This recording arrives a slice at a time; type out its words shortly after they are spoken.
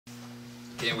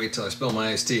Can't wait till I spill my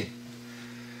iced tea.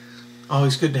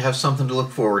 Always good to have something to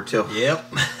look forward to.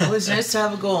 Yep. Always nice to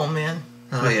have a goal, man.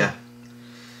 Oh, yeah.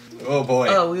 Oh, boy.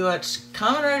 Oh, we watched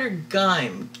Kamen Rider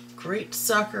GAIM, Great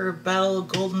Soccer Battle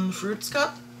Golden Fruits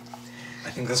Cup. I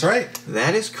think that's right.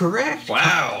 That is correct.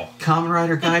 Wow. Kamen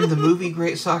Rider GAIM, the movie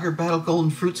Great Soccer Battle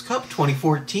Golden Fruits Cup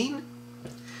 2014.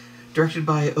 Directed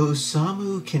by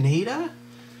Osamu Kaneda,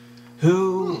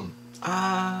 who,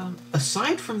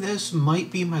 aside from this,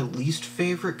 might be my least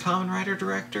favorite Kamen Rider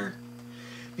director.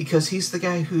 Because he's the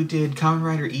guy who did Kamen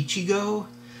Rider Ichigo,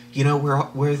 you know,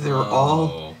 where they're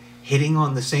all hitting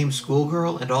on the same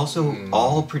schoolgirl and also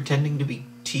all pretending to be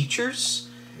teachers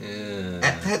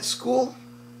at that school.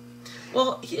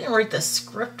 Well, he didn't write the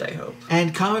script, I hope.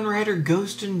 And Kamen Rider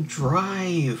Ghost and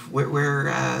Drive,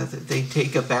 where they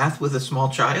take a bath with a small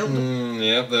child.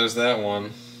 Yep, there's that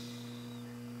one.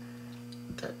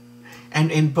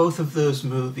 And in both of those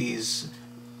movies,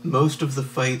 most of the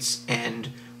fights end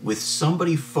with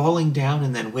somebody falling down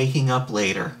and then waking up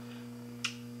later.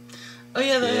 Oh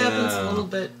yeah, that happens a little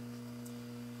bit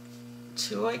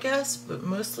too, I guess, but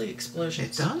mostly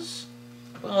explosions. It does?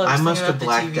 Well, I must have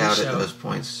blacked out at those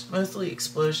points. Mostly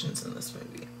explosions in this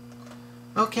movie.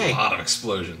 Okay. A lot of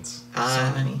explosions.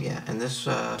 So many. Yeah, and this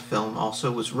film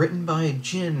also was written by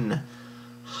Jin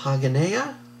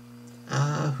Haganea,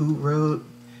 who wrote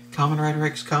Kamen Rider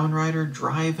X Kamen Rider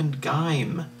Drive and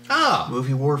GAIM.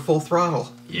 Movie War Full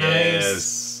Throttle. Yes.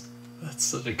 Nice. That's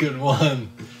such a good one.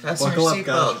 Fasten your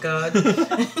seatbelt, God.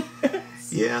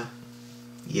 Yeah.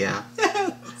 Yeah.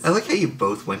 I like how you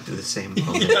both went to the same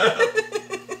moment.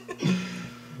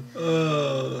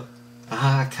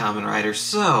 Kamen Rider.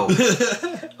 So.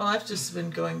 Well, I've just been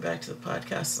going back to the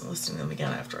podcast and listening to them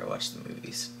again after I watch the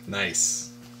movies.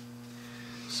 Nice.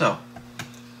 So.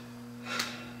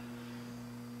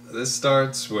 This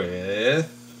starts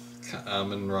with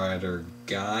Kamen Rider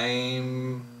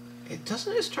GAIM.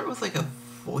 Doesn't it start with like a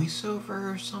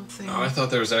voiceover or something? Oh, I thought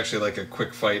there was actually like a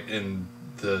quick fight in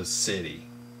the city.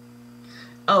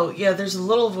 Oh, yeah, there's a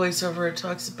little voiceover. It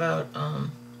talks about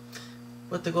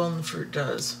what the golden fruit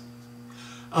does.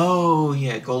 Oh,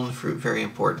 yeah, golden fruit, very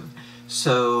important.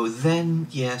 So then,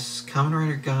 yes, Kamen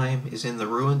Rider GAIM is in the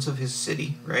ruins of his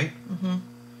city, right? Mm-hmm.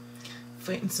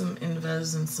 Fighting some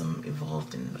Inves and some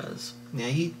evolved Inves. Yeah,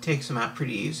 he takes them out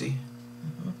pretty easy.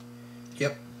 Mm-hmm.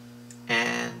 Yep.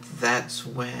 And that's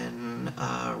when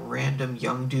a random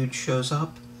young dude shows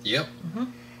up. Yep. Mm-hmm.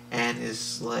 And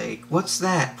is like, what's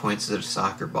that? Points at a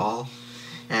soccer ball.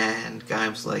 And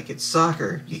GAIM's like, it's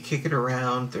soccer. You kick it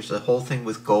around. There's a whole thing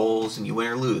with goals, and you win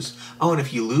or lose. Oh, and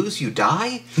if you lose, you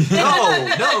die?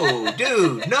 No,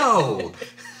 dude, no.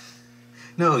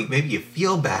 No, maybe you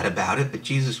feel bad about it, but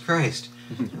Jesus Christ.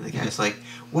 And the guy's like,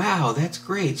 wow, that's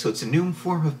great. So it's a new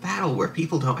form of battle where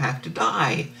people don't have to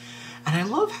die. And I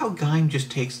love how GAIM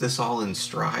just takes this all in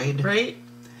stride. Right?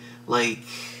 Like...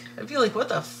 I'd be like, what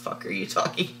the fuck are you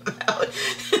talking about?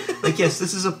 Like, yes,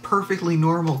 this is a perfectly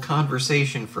normal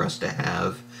conversation for us to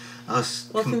have.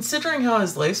 Well, considering how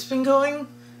his life's been going...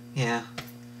 Yeah.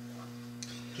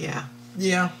 Yeah.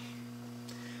 Yeah.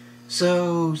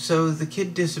 So the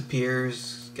kid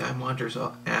disappears, guy wanders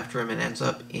after him and ends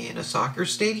up in a soccer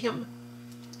stadium.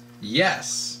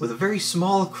 Yes. With a very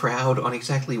small crowd on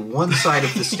exactly one side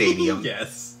of the stadium.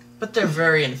 Yes. But they're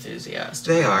very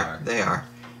enthusiastic. They are.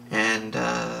 And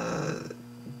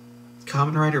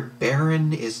Kamen Rider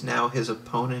Baron is now his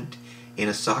opponent in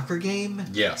a soccer game.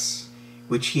 Yes.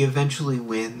 Which he eventually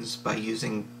wins by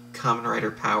using Kamen Rider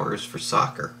powers for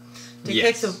soccer. They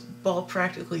kick the ball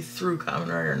practically through Kamen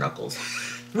Rider Knuckles.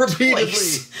 Repeatedly.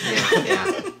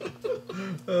 Yeah.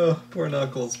 Oh, poor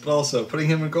Knuckles. But also, putting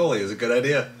him in goalie is a good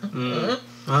idea.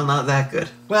 Mm-hmm. Well, not that good.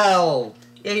 Well...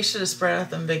 Yeah, you should have spread out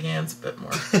them big hands a bit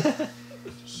more.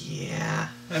 Yeah.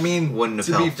 I mean, wouldn't have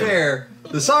to be fair,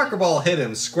 the soccer ball hit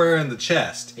him square in the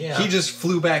chest. Yeah. He just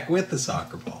flew back with the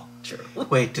soccer ball. True.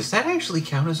 Wait, does that actually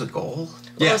count as a goal?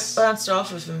 Yes. Well, it bounced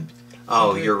off of him.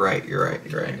 Oh, you're right.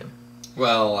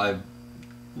 Well,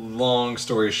 long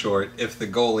story short, if the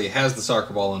goalie has the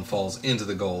soccer ball and falls into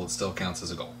the goal, it still counts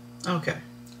as a goal. Okay.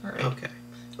 All right. Okay.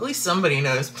 At least somebody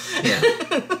knows. Yeah.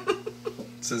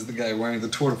 Says the guy wearing the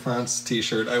Tour de France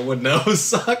t-shirt. I would know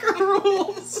soccer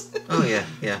rules. Oh,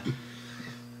 yeah.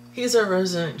 He's our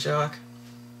resident jock.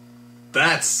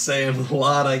 That's saying a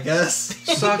lot, I guess.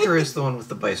 Soccer is the one with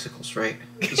the bicycles, right?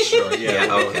 Sure,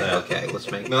 yeah. Okay. Let's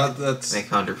make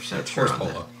 100% sure horse on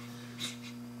polo.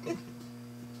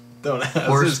 Don't ask.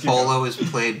 Horse polo is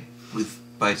played with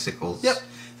bicycles. Yep.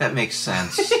 That makes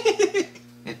sense.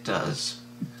 It does.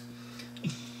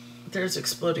 There's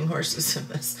exploding horses in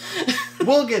this.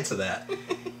 We'll get to that.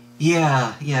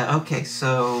 Yeah, okay,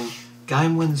 so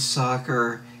Gaim wins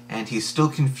soccer, and he's still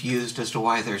confused as to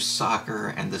why there's soccer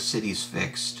and the city's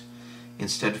fixed,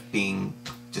 instead of being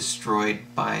destroyed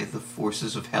by the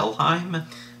forces of Helheim.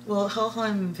 Well,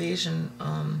 Helheim invasion,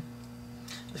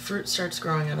 the fruit starts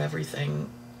growing on everything,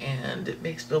 and it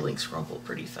makes buildings crumble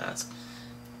pretty fast.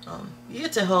 You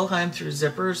get to Helheim through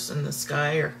zippers in the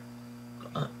sky,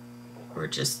 or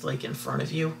just like in front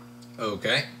of you.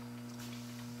 Okay.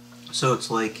 So it's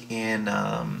like in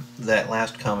that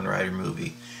last Kamen Rider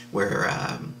movie where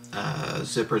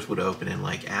zippers would open in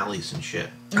like alleys and shit.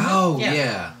 Oh,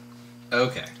 yeah.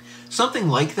 Okay. Something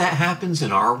like that happens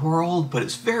in our world, but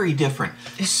it's very different.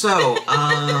 So,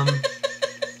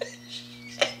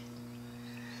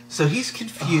 so he's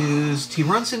confused. He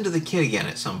runs into the kid again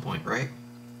at some point, right?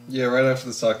 Yeah, right after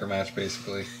the soccer match,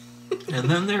 basically. And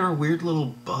then there are weird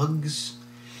little bugs.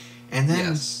 And then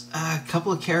Yes. a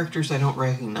couple of characters I don't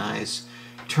recognize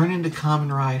turn into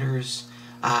Kamen Riders,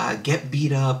 get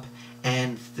beat up,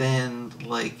 and then,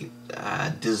 like,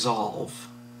 dissolve.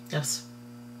 Yes.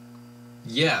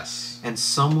 Yes. And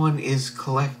someone is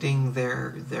collecting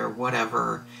their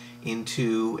whatever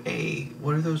into a...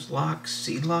 What are those locks?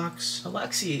 Seed locks?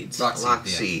 Lock seeds. Lock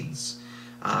seeds.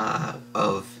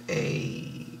 Of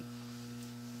a...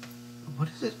 What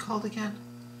is it called again?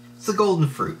 It's the golden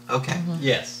fruit. Okay. Mm-hmm.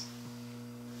 Yes.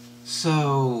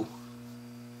 So...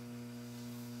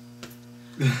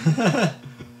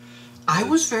 I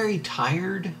was very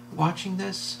tired watching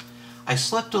this. I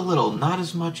slept a little, not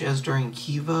as much as during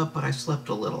Kiva, but I slept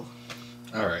a little.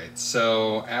 Alright,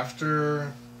 so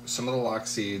after some of the lock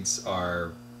seeds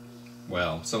are,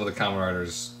 well, some of the Kamen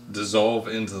Riders dissolve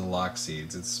into the lock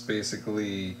seeds. It's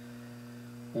basically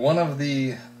one of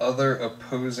the other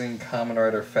opposing Kamen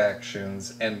Rider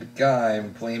factions and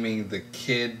Gaim blaming the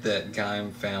kid that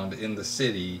Gaim found in the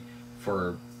city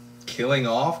for killing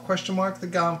off, the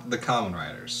Kamen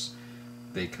Riders.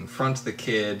 They confront the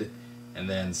kid, and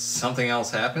then something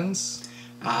else happens?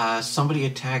 Somebody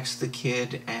attacks the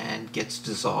kid and gets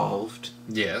dissolved.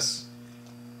 Yes.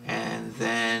 And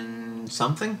then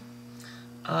something?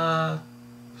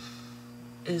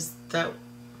 Is that...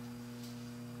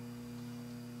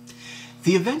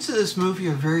 The events of this movie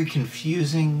are very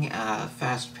confusing,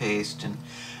 fast-paced, and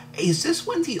is this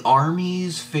when the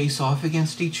armies face off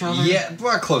against each other? Yeah,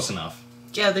 well, close enough.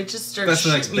 Yeah, they just start That's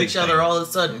the next shooting big each other thing. all of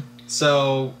a sudden.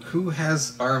 So, who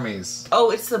has armies? Oh,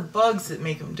 it's the bugs that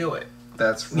make them do it.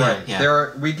 That's Yeah, right.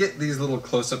 yeah. We get these little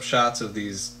close-up shots of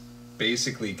these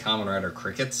basically Kamen Rider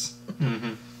crickets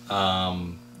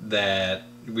that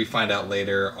we find out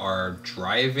later are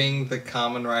driving the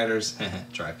Kamen Riders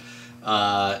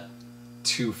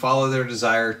to follow their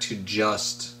desire to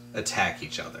just attack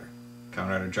each other. Kamen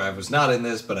Rider Drive was not in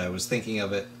this, but I was thinking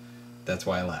of it. That's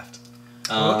why I left.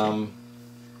 Okay.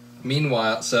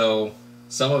 Meanwhile, so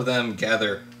some of them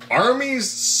gather armies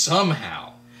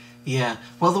somehow. Yeah.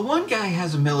 Well, the one guy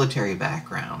has a military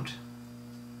background.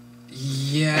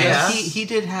 Yes. Yeah. And he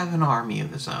did have an army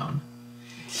of his own.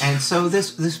 And so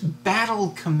this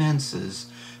battle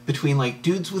commences between, like,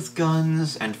 dudes with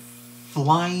guns and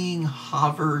flying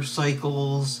hover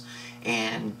cycles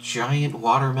and giant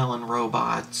watermelon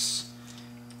robots.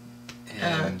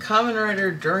 And Kamen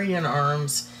Rider Durian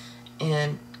Arms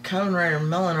and Kamen Rider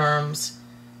Melon Arms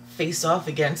face off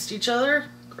against each other.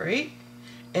 Great.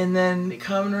 And then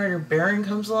Kamen Rider Baron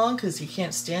comes along because he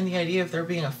can't stand the idea of there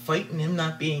being a fight and him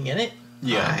not being in it.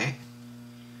 yeah. Right?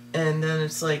 And then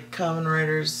it's like Kamen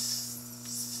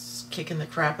Riders kicking the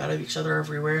crap out of each other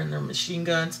everywhere and their machine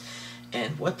guns.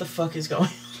 And what the fuck is going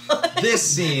on? This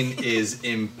scene is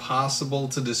impossible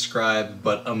to describe,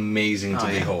 but amazing to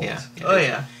behold. Yeah. Oh,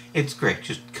 yeah. It's great.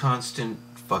 Just constant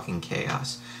fucking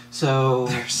chaos. So...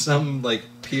 There's some like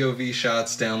POV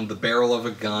shots down the barrel of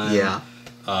a gun. Yeah.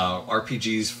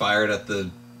 RPGs fired at the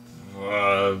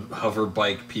hover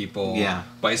bike people. Yeah.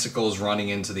 Bicycles running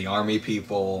into the army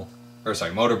people. Or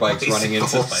sorry, motorbikes running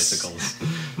into bicycles.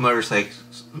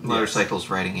 Motorcycles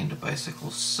riding into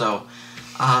bicycles. So,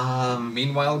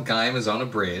 Meanwhile, Gaim is on a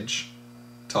bridge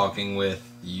talking with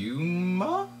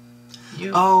Yuma?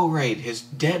 oh right, his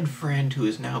dead friend who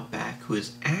is now back, who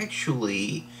is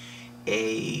actually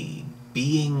a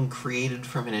being created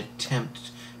from an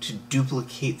attempt to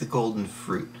duplicate the golden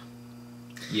fruit.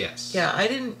 Yes. Yeah, I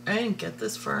didn't get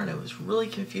this far, and I was really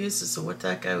confused as to what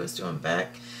that guy was doing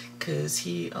back, because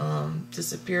he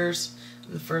disappears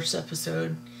in the first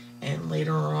episode, and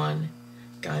later on,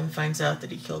 Gaim finds out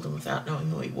that he killed him without knowing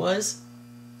who he was.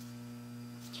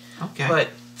 Okay. But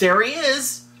there he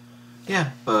is.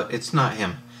 yeah, but it's not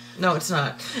him. No, it's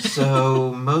not.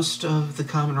 So most of the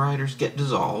Kamen Riders get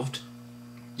dissolved,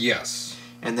 Yes.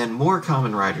 and then more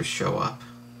Kamen Riders show up.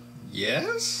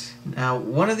 Yes? Now,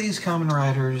 one of these Kamen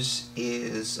Riders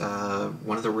is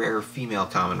one of the rare female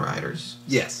Kamen Riders.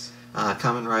 Yes.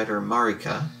 Kamen Rider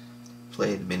Marika,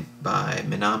 played by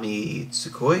Minami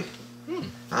Tsukoi,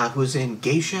 who's in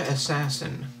Geisha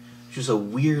Assassin, which is a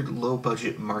weird,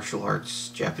 low-budget martial arts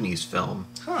Japanese film.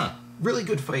 Huh. Really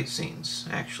good fight scenes,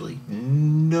 actually.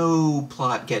 No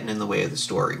plot getting in the way of the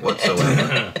story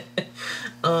whatsoever.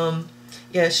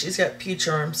 Yeah, she's got peach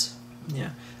arms. Yeah.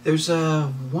 There's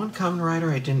one Kamen Rider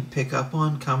I didn't pick up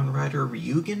on, Kamen Rider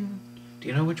Ryugen. Do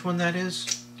you know which one that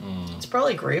is? It's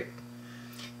probably Grape.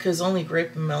 Because only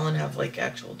Grape and Melon have, like,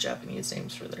 actual Japanese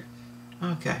names for their...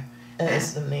 Okay.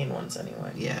 As the main ones,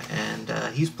 anyway. Yeah, and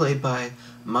he's played by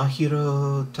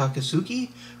Mahiro Takasugi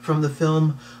from the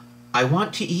film I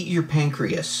Want to Eat Your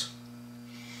Pancreas.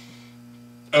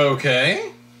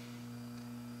 Okay.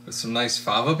 With some nice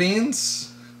fava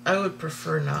beans. I would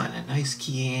prefer not. And a nice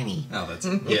Kiani. Oh, that's...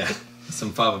 yeah.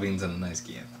 Some fava beans and a nice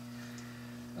can.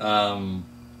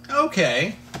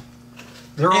 Okay.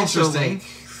 There are also, Interesting. like,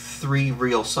 3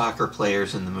 real soccer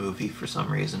players in the movie for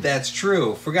some reason. That's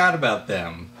true. Forgot about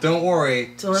them. Don't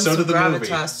worry. To lend So some did the movie.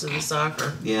 gravitas to the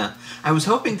soccer. Yeah. I was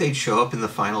hoping they'd show up in the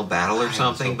final battle I or was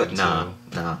something, but hoping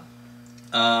nah.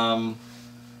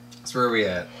 So where are we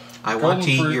at? I Want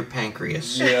to Eat fruit. Your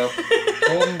Pancreas. Yep.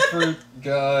 Golden fruit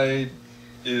guy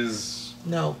is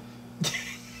No.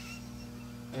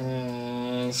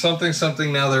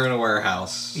 something. Now they're in a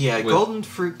warehouse. Yeah, with- Golden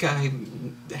Fruit guy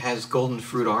has golden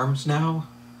fruit arms now.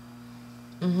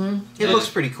 Mm-hmm. It Yeah. looks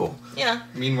pretty cool. Yeah.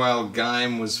 Meanwhile,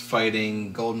 Gaim was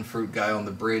fighting golden fruit guy on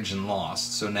the bridge and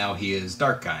lost. So now he is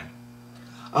dark Gaim.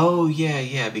 Oh,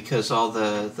 yeah, because all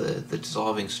the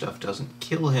dissolving stuff doesn't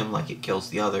kill him like it kills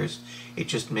the others. It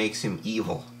just makes him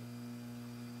evil.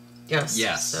 Yes.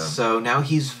 Yes. So now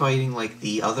he's fighting, like,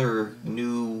 the other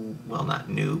new... Well, not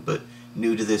new, but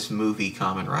new to this movie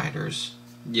Kamen Riders.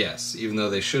 Yes, even though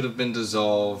they should have been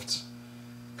dissolved.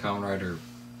 Kamen Rider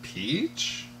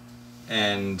Peach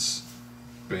and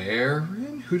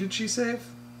Baron. Who did she save?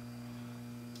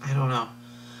 I don't know.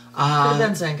 Could have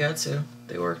been Zangetsu.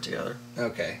 They work together.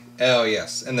 Okay. Oh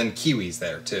yes, and then Kiwi's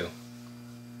there too.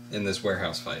 In this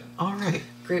warehouse fight. All right.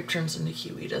 Grape turns into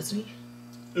Kiwi, doesn't he?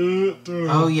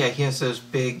 Oh, yeah, he has those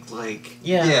big, like...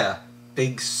 Yeah. Yeah.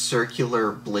 Big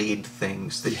circular blade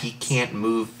things that he can't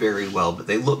move very well, but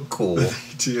they look cool.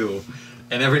 Too.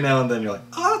 And every now and then you're like,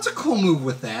 oh, that's a cool move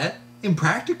with that.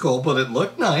 Impractical, but it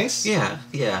looked nice. Yeah.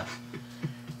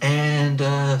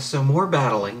 And some more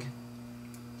battling.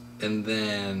 And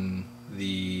then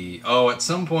at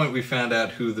some point we found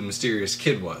out who the mysterious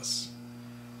kid was.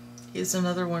 He's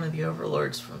another one of the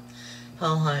overlords from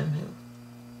Helheim who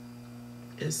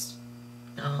is,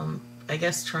 I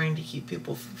guess, trying to keep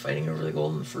people from fighting over the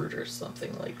golden fruit or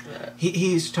something like that.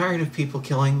 He's tired of people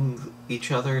killing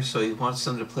each other, so he wants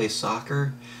them to play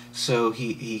soccer. So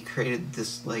he created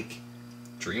this, like...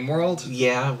 Dream World?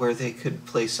 Yeah, where they could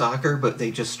play soccer, but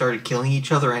they just started killing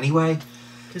each other anyway.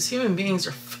 Because human beings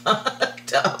are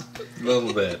fucked up. A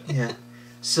little bit. Yeah.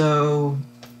 So...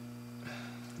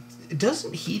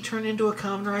 Doesn't he turn into a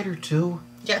Kamen Rider, too?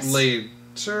 Yes. Later?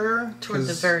 Toward the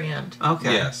 'Cause- very end.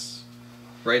 Okay. Yes.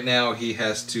 Right now he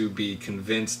has to be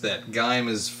convinced that Gaim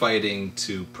is fighting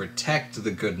to protect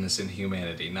the goodness in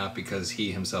humanity, not because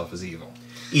he himself is evil.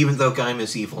 Even though Gaim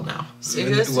is evil now. So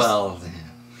he goes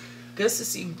to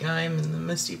see Gaim in the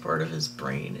misty part of his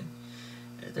brain.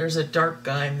 And there's a dark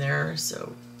Gaim there,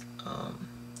 so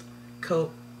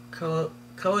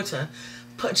Kota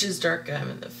punches Dark Gaim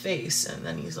in the face, and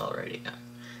then he's already gone.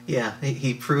 Yeah,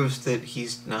 he proves that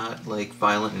he's not, like,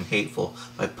 violent and hateful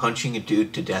by punching a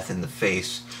dude to death in the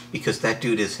face, because that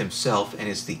dude is himself and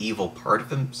is the evil part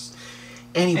of him.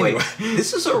 Anyway,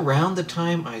 this is around the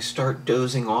time I start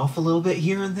dozing off a little bit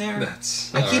here and there.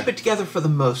 I keep it together for the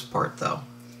most part, though.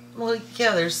 Well,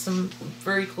 yeah, there's some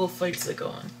very cool fights that go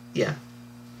on. Yeah.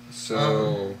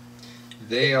 So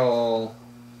they all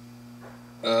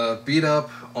beat up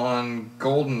on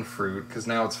Golden Fruit, because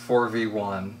now it's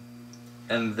 4v1.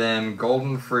 And then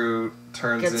Golden Fruit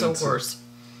turns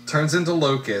into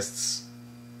locusts,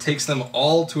 takes them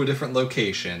all to a different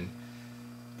location,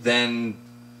 then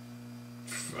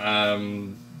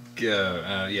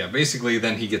basically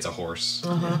then he gets a horse.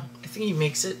 I think he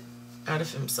makes it out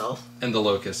of himself. And the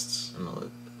locusts. And the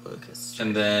locusts.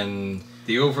 And then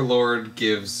the Overlord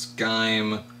gives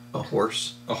Gaim a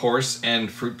horse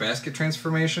and fruit basket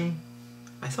transformation.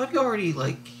 I thought he already,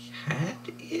 like, had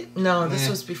it? No, this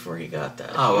was before he got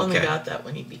that. Oh, he only okay. got that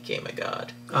when he became a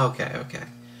god. Okay.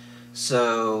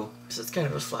 So it's kind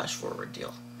of a flash forward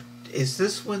deal. Is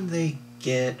this when they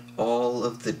get all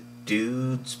of the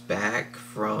dudes back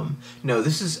from... No,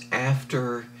 this is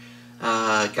after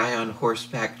guy on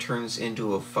horseback turns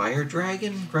into a fire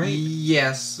dragon, right?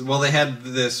 Yes. Well, they had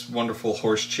this wonderful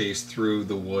horse chase through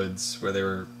the woods where they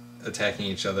were attacking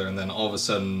each other, and then all of a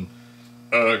sudden,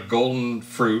 Golden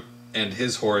Fruit and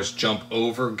his horse jump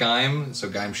over Gaim, so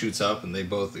Gaim shoots up, and they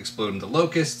both explode into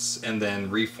locusts, and then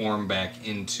reform back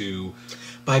into...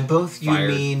 By both, you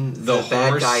mean the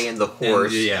bad guy and the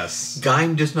horse. Yes.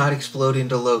 Gaim does not explode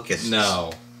into locusts.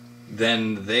 No.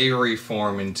 Then they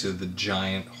reform into the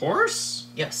giant horse?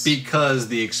 Yes. Because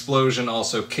the explosion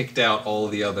also kicked out all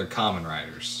the other Kamen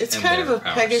Riders. It's and kind of their a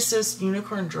powers. Pegasus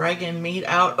unicorn dragon made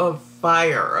out of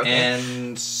fire. Okay?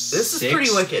 And this is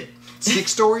pretty wicked.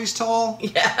 6 stories tall?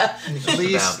 Yeah. At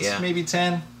least, maybe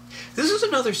 10. This is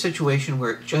another situation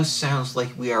where it just sounds like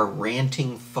we are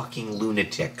ranting fucking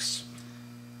lunatics.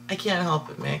 I can't help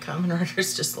it, man. Kamen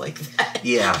Rider's just like that.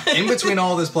 Yeah. In between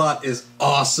all this plot is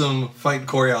awesome fight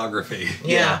choreography.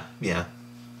 Yeah. Yeah.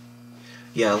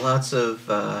 Yeah, lots of,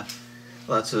 I'm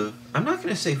not going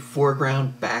to say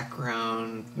foreground,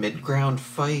 background, midground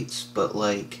fights, but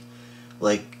like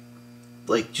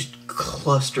just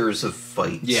clusters of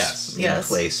fights. Yes. In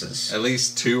places. At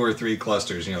least 2 or 3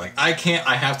 clusters, and you're like, I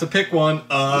have to pick one.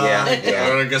 Yeah.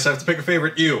 I guess I have to pick a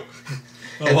favorite. You.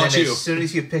 I'll And watch then you. as soon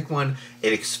as you pick one,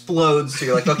 it explodes, so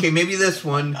you're like, okay, maybe this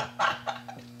one.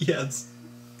 Yes.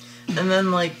 And then,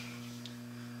 like,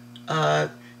 Gaim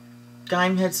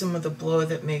hits him with a blow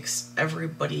that makes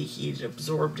everybody he'd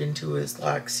absorbed into his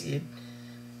lock seed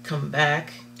come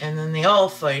back, and then they all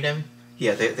fight him.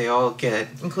 Yeah, they all get...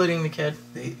 Including the kid.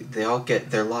 They all get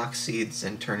their lock seeds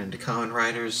and turn into Kamen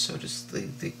Riders, so just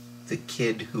the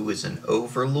kid who is an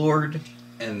overlord...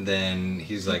 And then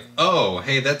he's like, oh,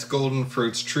 hey, that's Golden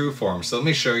Fruit's true form, so let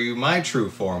me show you my true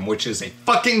form, which is a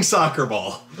fucking soccer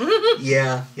ball.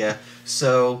 Yeah.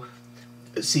 So,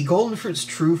 see, Golden Fruit's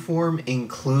true form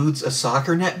includes a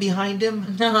soccer net behind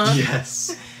him. Uh-huh.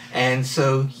 Yes. And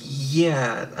so,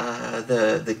 yeah,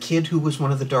 the kid who was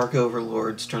one of the Dark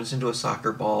Overlords turns into a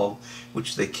soccer ball,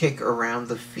 which they kick around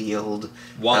the field.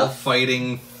 While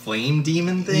fighting flame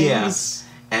demon things? Yeah.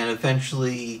 And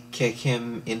eventually kick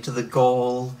him into the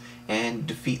goal and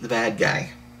defeat the bad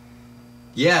guy.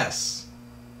 Yes.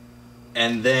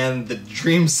 And then the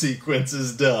dream sequence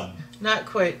is done. Not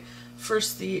quite.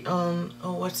 First, the,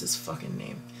 what's his fucking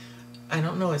name? I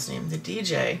don't know his name. The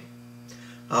DJ.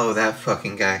 Oh, that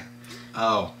fucking guy.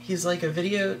 Oh. He's like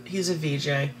he's a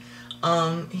VJ.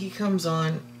 He comes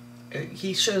on,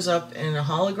 he shows up in a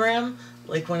hologram,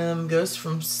 like one of them ghosts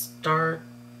from Star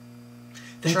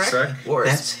Trek? Wars.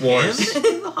 That's Wars. him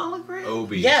in the hologram?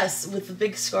 Obi. Yes, with the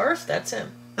big scarf, that's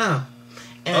him. Oh.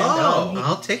 And,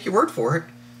 I'll take your word for it.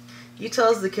 He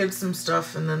tells the kid some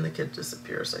stuff, and then the kid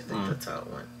disappears. I think that's how it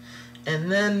went.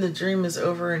 And then the dream is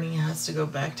over, and he has to go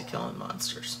back to killing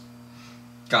monsters.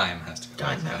 Gaim has to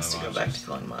go back to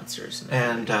killing monsters.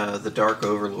 And the Dark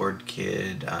Overlord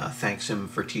kid thanks him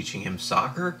for teaching him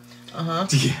soccer. Uh-huh.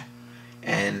 Yeah.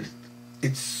 And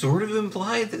it's sort of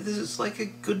implied that this is like a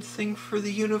good thing for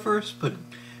the universe, but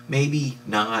maybe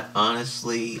not.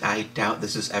 Honestly, I doubt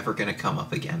this is ever going to come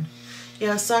up again.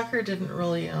 Yeah, soccer didn't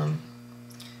really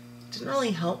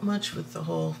help much with the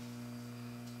whole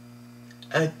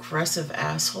aggressive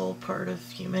asshole part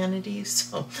of humanity,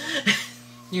 so...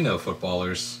 You know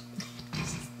footballers.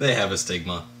 They have a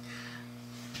stigma.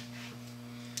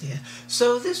 Yeah.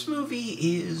 So this movie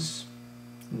is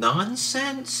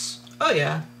nonsense, Oh,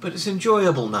 yeah. but it's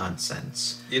enjoyable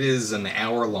nonsense. It is an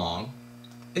hour long,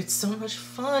 It's so much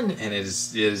fun. and it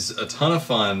is a ton of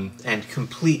fun. And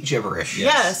complete gibberish. Yeah.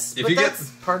 Yes, If but you get-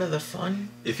 that's part of the fun.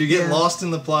 If you get Yeah. lost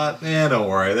in the plot, don't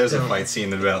worry. There's a Don't. fight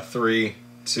scene in about 3,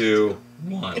 2,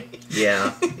 1.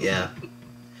 Yeah, yeah,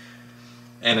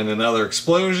 And in another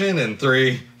explosion in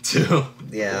 3, 2.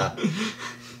 yeah.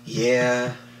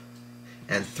 Yeah.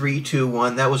 And 3, 2,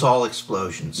 1, that was all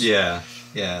explosions. Yeah.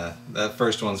 That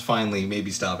first one's finally maybe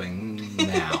stopping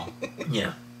now.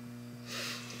 Yeah.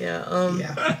 Yeah,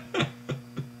 Yeah.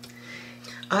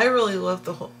 I really love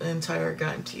the whole entire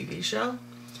GAIM TV show.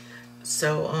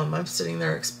 So, I'm sitting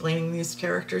there explaining these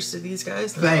characters to these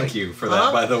guys. And they're Thank like, you for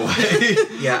 "Huh?" that, by the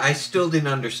way. Yeah, I still didn't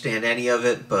understand any of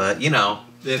it, but, you know.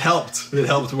 It helped. It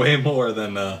helped way more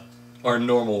than our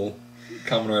normal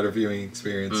Kamen Rider viewing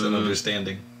experience and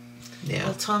understanding. Yeah.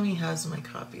 Well, Tommy has my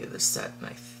copy of the set, and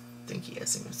I think he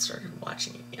hasn't even started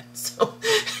watching it yet, so...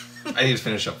 I need to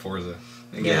finish up Forza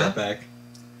and get Yeah. that back.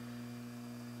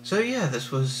 So yeah,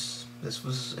 this was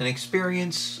an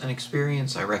experience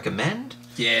I recommend.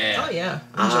 Yeah. Oh, yeah.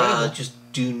 Enjoyable. Just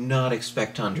do not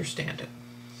expect to understand it.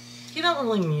 You don't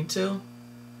really need to.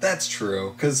 That's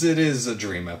true, because it is a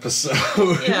dream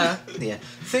episode. Yeah. Yeah.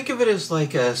 Think of it as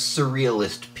like a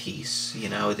surrealist piece. You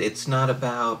know, it's not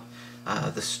about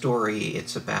the story,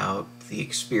 it's about the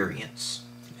experience.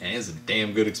 And it's a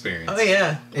damn good experience. Oh,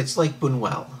 yeah. It's like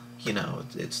Buñuel. You know,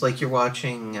 it's like you're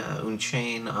watching Un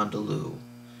Chien Andalou.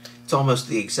 It's almost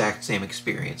the exact same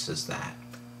experience as that.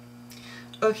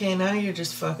 Okay, now you're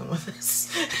just fucking with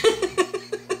us.